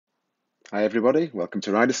Hi everybody, welcome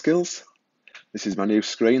to Rider Skills. This is my new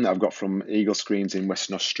screen that I've got from Eagle Screens in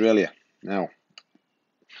Western Australia. Now,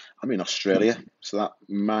 I'm in Australia, so that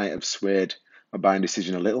might have swayed my buying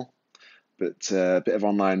decision a little, but a bit of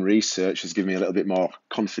online research has given me a little bit more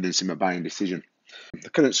confidence in my buying decision. The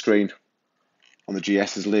current screen on the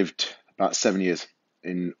GS has lived about 7 years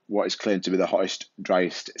in what is claimed to be the hottest,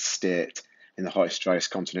 driest state in the hottest, driest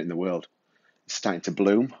continent in the world. It's starting to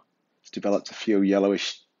bloom. It's developed a few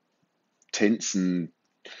yellowish tints and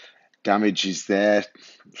damage is there.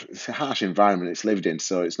 It's a harsh environment it's lived in,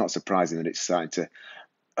 so it's not surprising that it's starting to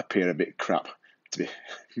appear a bit crap, to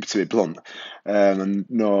be blunt. And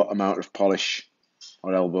no amount of polish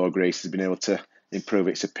or elbow grease has been able to improve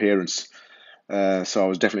its appearance. So I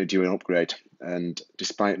was definitely due an upgrade. And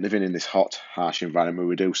despite living in this hot, harsh environment,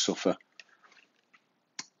 we do suffer,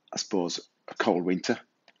 I suppose, a cold winter,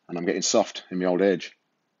 and I'm getting soft in my old age.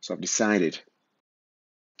 So I've decided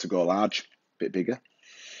to go large, a bit bigger.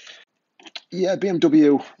 Yeah,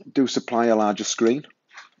 BMW do supply a larger screen,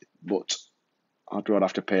 but I'd rather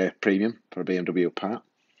have to pay a premium for a BMW part,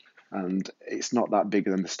 and it's not that bigger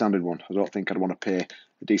than the standard one. I don't think I'd want to pay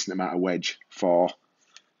a decent amount of wedge for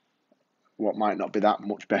what might not be that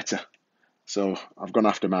much better. So I've gone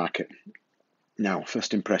aftermarket. Now,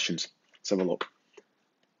 first impressions. Let's have a look.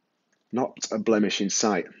 Not a blemish in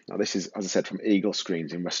sight. Now, this is, as I said, from Eagle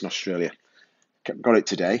Screens in Western Australia. Got it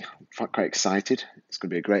today. I'm quite excited. It's going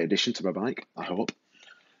to be a great addition to my bike, I hope.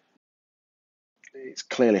 It's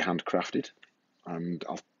clearly handcrafted, and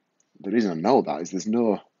the reason I know that is there's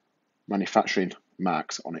no manufacturing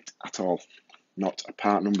marks on it at all. Not a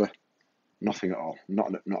part number, nothing at all. Not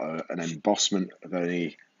an embossment of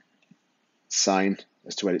any sign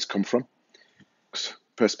as to where it's come from.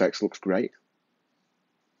 Perspex looks great,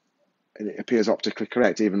 and it appears optically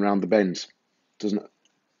correct even around the bends. Doesn't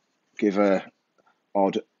give a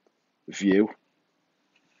odd view.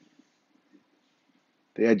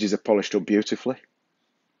 The edges are polished up beautifully.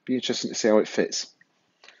 Be interesting to see how it fits.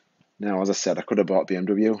 Now, as I said, I could have bought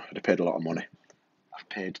BMW. I'd have paid a lot of money. I've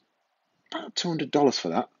paid about $200 for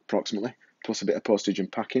that, approximately, plus a bit of postage and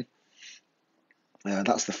packing.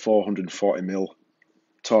 That's the 440mm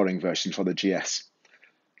touring version for the GS.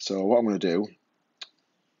 So what I'm going to do,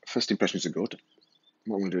 first impressions are good.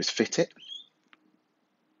 What I'm going to do is fit it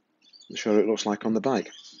and show what it looks like on the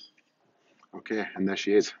bike. Okay, and there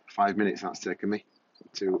she is. 5 minutes that's taken me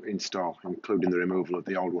to install, including the removal of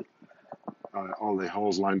the old one. All the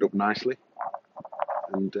holes lined up nicely,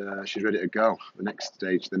 and she's ready to go. The next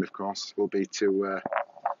stage then, of course, will be to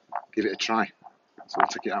give it a try. So we'll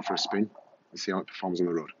take it out for a spin and see how it performs on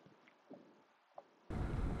the road.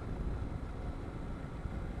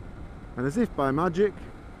 And as if by magic,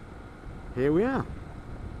 here we are.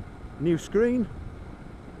 New screen.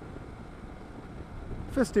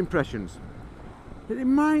 First impressions. It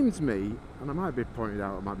reminds me, and I might be pointed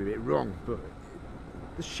out, I might be a bit wrong, but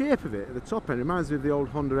the shape of it at the top end reminds me of the old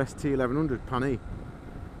Honda ST1100 Pan-E.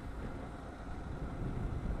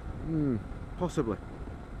 Possibly.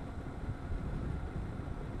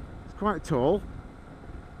 It's quite tall.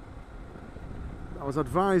 I was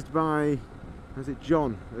advised by, is it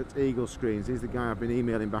John at Eagle Screens? He's the guy I've been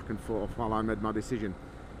emailing back and forth while I made my decision.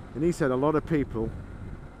 And he said a lot of people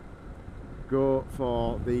go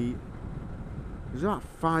for there's about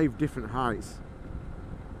 5 different heights.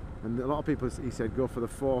 And a lot of people, he said, go for the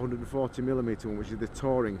 440mm one, which is the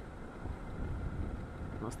touring.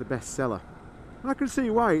 That's the best seller. I can see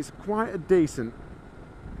why. It's quite a decent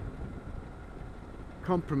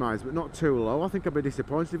compromise, but not too low. I think I'd be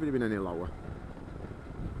disappointed if it had been any lower.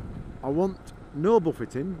 I want no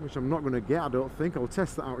buffeting, which I'm not going to get, I don't think. I'll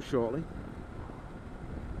test that out shortly.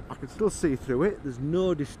 I can still see through it. There's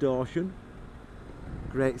no distortion.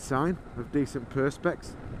 Great sign of decent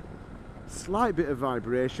perspex. Slight bit of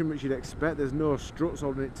vibration, which you'd expect. There's no struts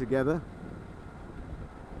holding it together,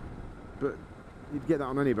 but you'd get that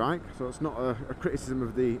on any bike, so it's not a criticism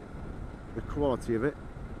of the quality of it.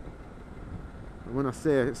 And when I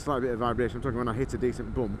say a slight bit of vibration, I'm talking when I hit a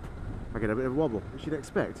decent bump, I get a bit of wobble, which you'd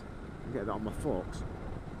expect. I get that on my forks.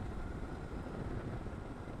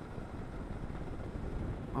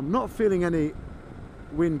 I'm not feeling any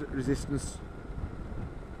wind resistance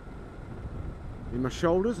in my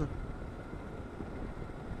shoulders.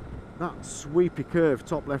 That sweepy curve,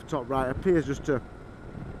 top left, top right, appears just to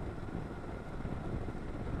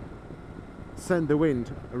send the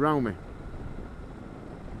wind around me.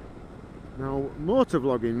 Now, motor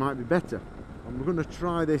vlogging might be better. I'm going to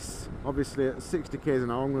try this, obviously, at 60 km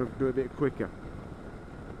an hour. I'm going to do it a bit quicker.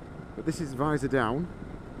 But this is visor down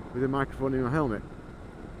with a microphone in my helmet.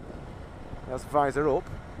 That's visor up.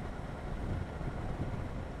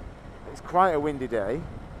 It's quite a windy day,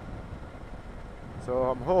 so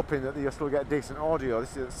I'm hoping that you'll still get decent audio.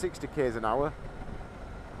 This is at 60 k's an hour,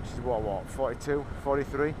 which is what 42,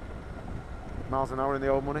 43 miles an hour in the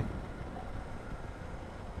old money.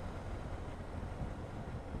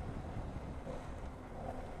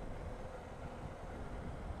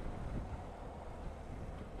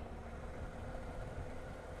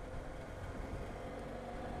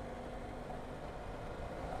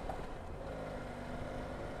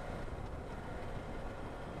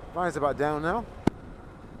 Fire's about down now.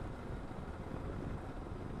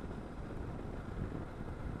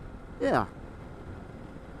 Yeah,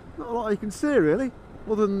 not a lot you can say really,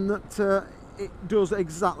 other than that it does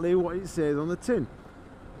exactly what it says on the tin.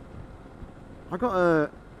 I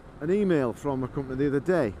got an email from a company the other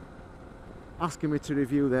day asking me to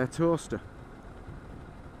review their toaster.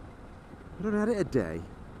 I'd only had it a day,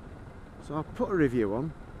 so I put a review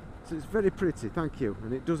on. So it's very pretty, thank you,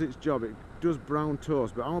 and it does its job. It does brown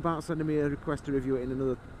toast, but how about sending me a request to review it in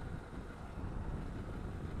another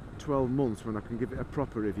 12 months when I can give it a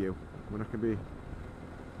proper review, when I can be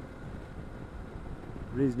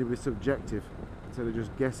reasonably subjective instead of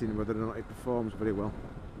just guessing whether or not it performs very well.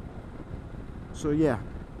 So yeah,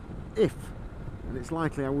 if, and it's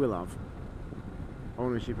likely I will have,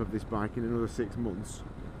 ownership of this bike in another 6 months,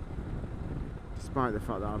 despite the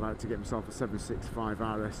fact that I'd like to get myself a 765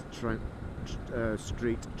 RS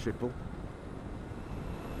Street Triple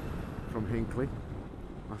from Hinckley.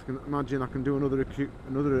 I can imagine I can do I'll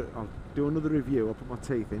do another review. I'll put my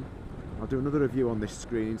teeth in. I'll do another review on this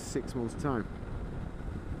screen in 6 months' time,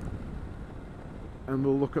 and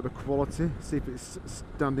we'll look at the quality, see if it's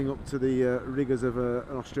standing up to the rigours of an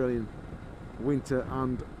Australian winter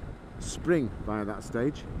and spring by that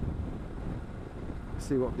stage.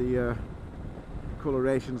 See what the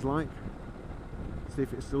coloration's like. See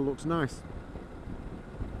if it still looks nice.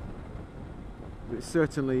 But it's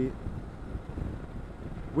certainly,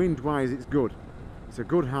 wind-wise, it's good. It's a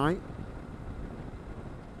good height.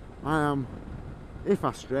 I am, if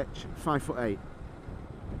I stretch, 5'8",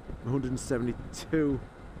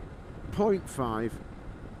 172.5,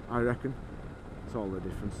 I reckon. That's all the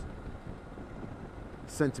difference.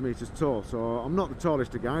 Centimetres tall. So I'm not the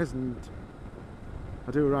tallest of guys, and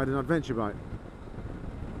I do ride an adventure bike,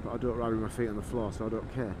 but I don't ride with my feet on the floor, so I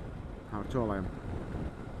don't care how tall I am.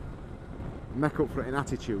 Make up for it in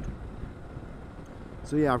attitude.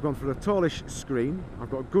 So yeah, I've gone for a tallish screen. I've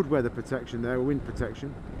got good weather protection there, wind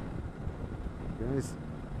protection, guys,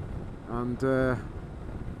 and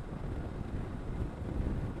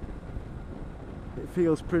it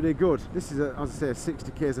feels pretty good. This is, as I say, a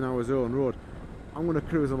 60 k's an hour zone road. I'm going to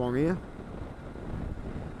cruise along here,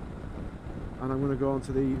 and I'm going to go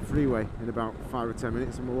onto the freeway in about 5 or 10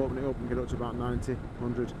 minutes, and we'll open it up and get up to about 90,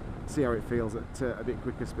 100, see how it feels at a bit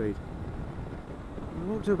quicker speed.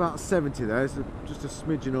 I'm up to about 70 there, so just a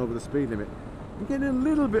smidgen over the speed limit. I'm getting a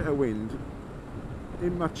little bit of wind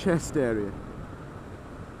in my chest area.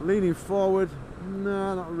 Leaning forward,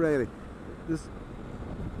 no, not really.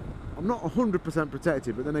 I'm not 100%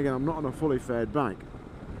 protected, but then again, I'm not on a fully fared bike.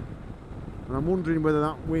 And I'm wondering whether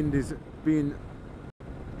that wind is being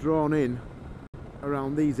drawn in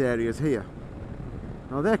around these areas here.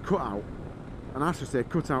 Now they're cut out, and I should say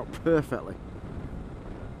cut out perfectly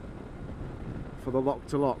for the lock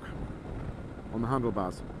to lock on the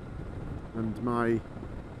handlebars and my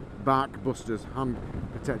bark busters, hand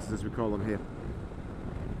protectors as we call them here.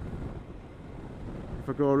 If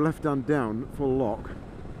I go left hand down full lock,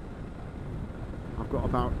 I've got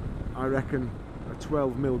about, I reckon, a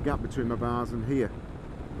 12mm gap between my bars and here,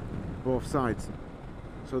 both sides.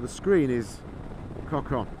 So the screen is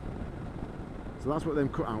cock on. So that's what them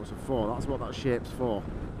cutouts are for, that's what that shape's for,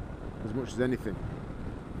 as much as anything.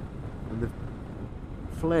 And they've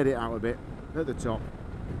flared it out a bit at the top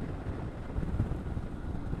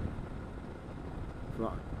for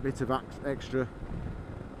that bit of extra.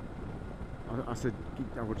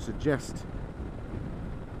 I would suggest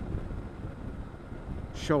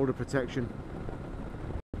shoulder protection.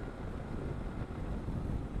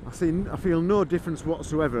 I feel no difference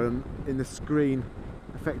whatsoever in the screen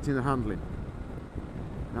affecting the handling.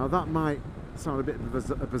 Now that might sound a bit of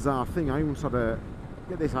a bizarre thing. I once had a,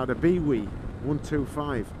 get this, I had a Bmw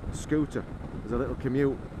 125 scooter as a little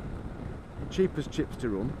commute. Cheap as chips to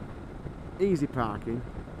run, easy parking,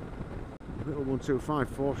 little 125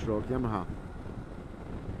 4-stroke Yamaha.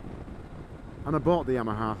 And I bought the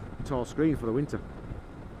Yamaha tall screen for the winter.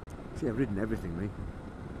 See, I've ridden everything, me.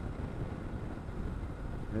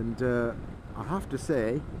 And I have to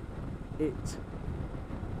say, it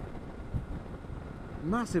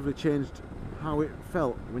massively changed how it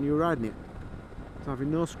felt when you were riding it. It's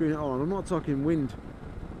having no screen at all. And I'm not talking wind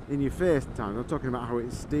in your face time. I'm talking about how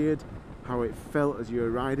it steered, how it felt as you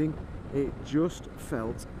were riding. It just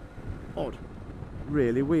felt odd,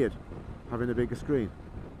 really weird, having a bigger screen.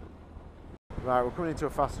 Right, we're coming into a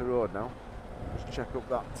faster road now. Just check up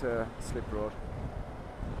that slip road.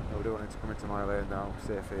 No, we don't want it to come into my lane now.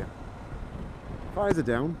 Safe here. Fires are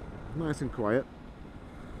down, nice and quiet.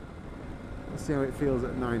 Let's see how it feels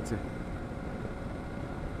at 90.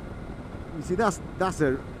 You see, that's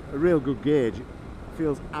a real good gauge. It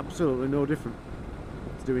feels absolutely no different.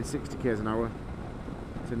 It's doing 60 k's an hour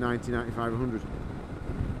to 90, 95, 100.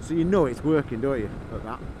 So you know it's working, don't you, at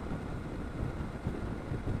that?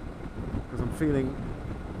 Because I'm feeling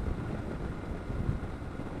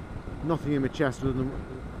nothing in my chest other than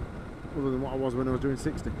what I was when I was doing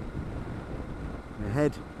 60. My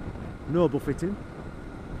head, no buffeting.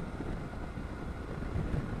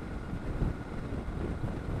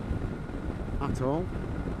 At all.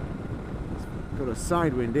 It's got a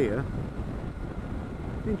side wind here.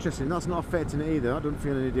 Interesting, that's not affecting it either. That doesn't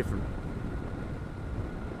feel any different.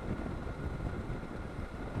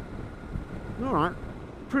 Alright,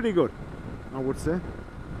 pretty good, I would say.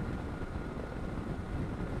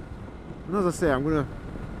 And as I say, I'm going to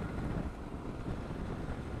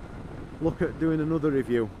look at doing another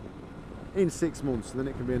review in 6 months, and then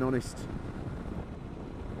it can be an honest,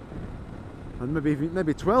 and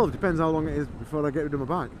maybe 12, depends how long it is before I get rid of my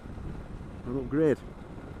bike and upgrade.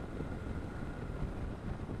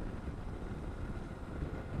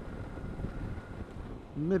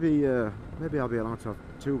 Maybe I'll be allowed to have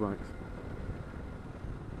 2 bikes.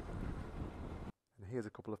 And here's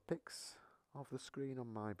a couple of pics of the screen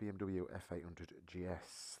on my Bmw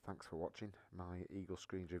F800Gs. Thanks for watching my Eagle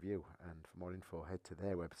Screens review, and for more info head to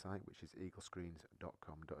their website, which is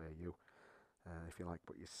eaglescreens.com.au. If you like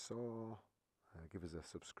what you saw, give us a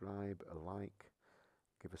subscribe, a like,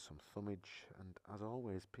 give us some thumbage, and as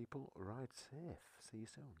always, people, ride safe. See you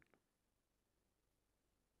soon.